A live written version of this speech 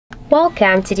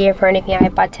Welcome to the iPhone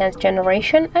iPad 10th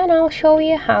generation, and I'll show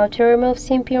you how to remove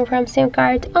SIM pin from SIM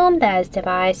card on this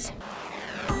device.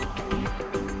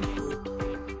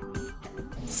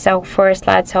 So first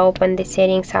let's open the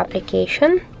settings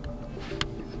application.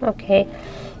 Okay,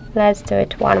 let's do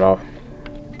it one more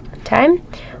time.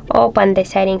 Open the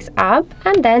settings app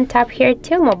and then tap here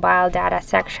to mobile data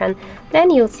section. Then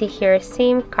you'll see here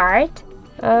SIM card.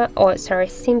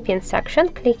 SIM pin section.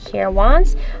 Click here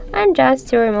once, and just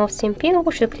to remove SIM pin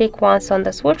we should click once on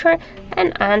the switcher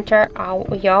and enter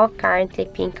your currently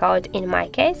pin code. In my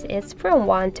case it's from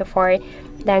 1 to 4.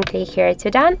 Then click here to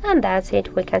done, and that's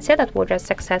it. We can see that we just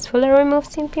successfully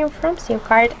removed SIM pin from SIM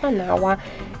card on our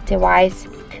device.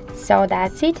 So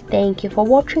that's it. Thank you for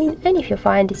watching, and if you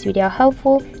find this video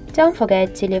helpful, don't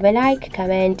forget to leave a like,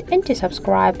 comment and to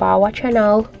subscribe our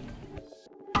channel.